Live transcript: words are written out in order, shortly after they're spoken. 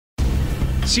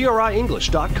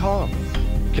CRIEnglish.com.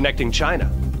 Connecting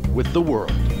China with the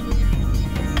world.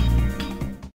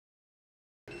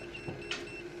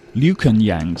 Liu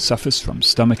Kenyang suffers from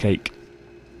stomachache.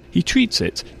 He treats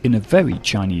it in a very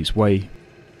Chinese way.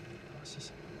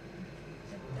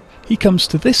 He comes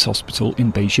to this hospital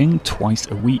in Beijing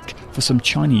twice a week for some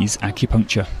Chinese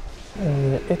acupuncture.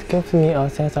 It gives me a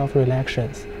sense of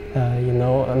relaxation.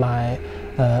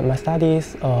 My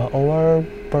studies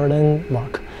overburden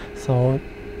work, so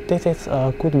this is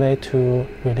a good way to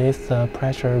release the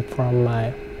pressure from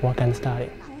my work and study.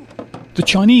 The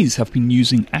Chinese have been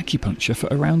using acupuncture for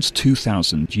around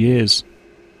 2,000 years.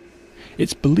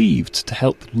 It's believed to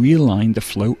help realign the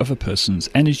flow of a person's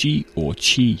energy or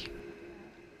qi.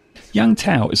 Yang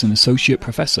Tao is an associate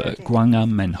professor at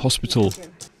Guang'an Men Hospital.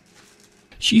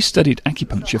 She studied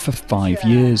acupuncture for 5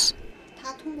 years.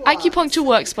 Acupuncture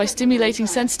works by stimulating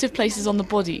sensitive places on the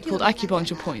body called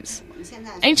acupuncture points.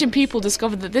 Ancient people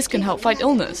discovered that this can help fight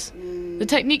illness. The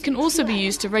technique can also be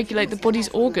used to regulate the body's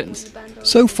organs.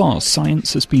 So far,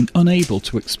 science has been unable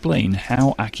to explain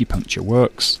how acupuncture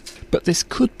works. But this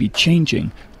could be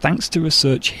changing thanks to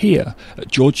research here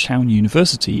at Georgetown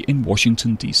University in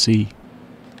Washington, D.C.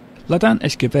 Ladan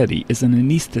Esquiveri is an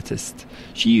anaesthetist.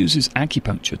 She uses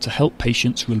acupuncture to help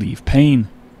patients relieve pain.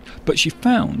 But she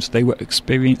found they were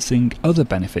experiencing other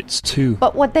benefits too.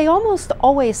 But what they almost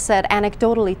always said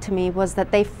anecdotally to me was that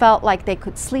they felt like they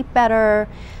could sleep better,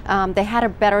 they had a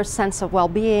better sense of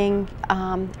well-being,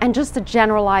 and just a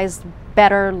generalized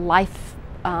better life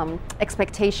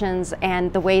expectations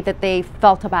and the way that they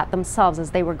felt about themselves as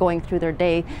they were going through their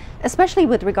day, especially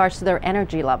with regards to their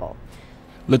energy level.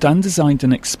 Ladan designed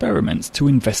an experiment to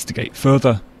investigate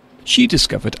further. She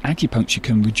discovered acupuncture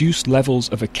can reduce levels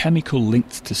of a chemical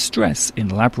linked to stress in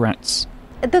lab rats.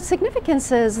 The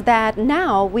significance is that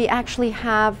now we actually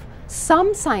have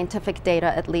some scientific data,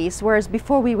 at least, whereas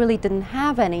before we really didn't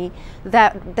have any,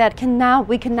 that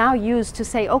we can now use to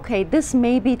say, okay, this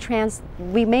may be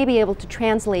we may be able to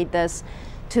translate this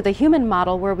to the human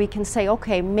model, where we can say,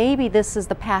 okay, maybe this is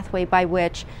the pathway by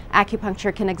which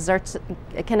acupuncture can exert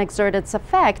its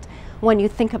effect when you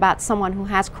think about someone who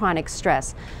has chronic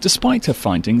stress. Despite her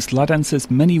findings, Ladan says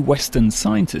many Western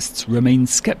scientists remain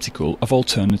skeptical of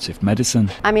alternative medicine.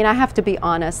 I mean, I have to be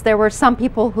honest. There were some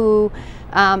people who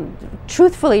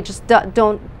truthfully just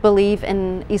don't believe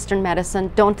in Eastern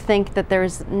medicine, don't think that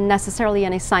there's necessarily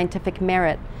any scientific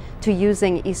merit to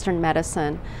using Eastern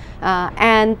medicine.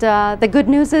 And the good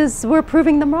news is we're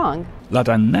proving them wrong.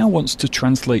 Ladan now wants to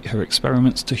translate her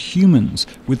experiments to humans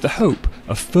with the hope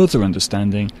of further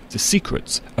understanding the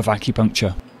secrets of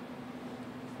acupuncture.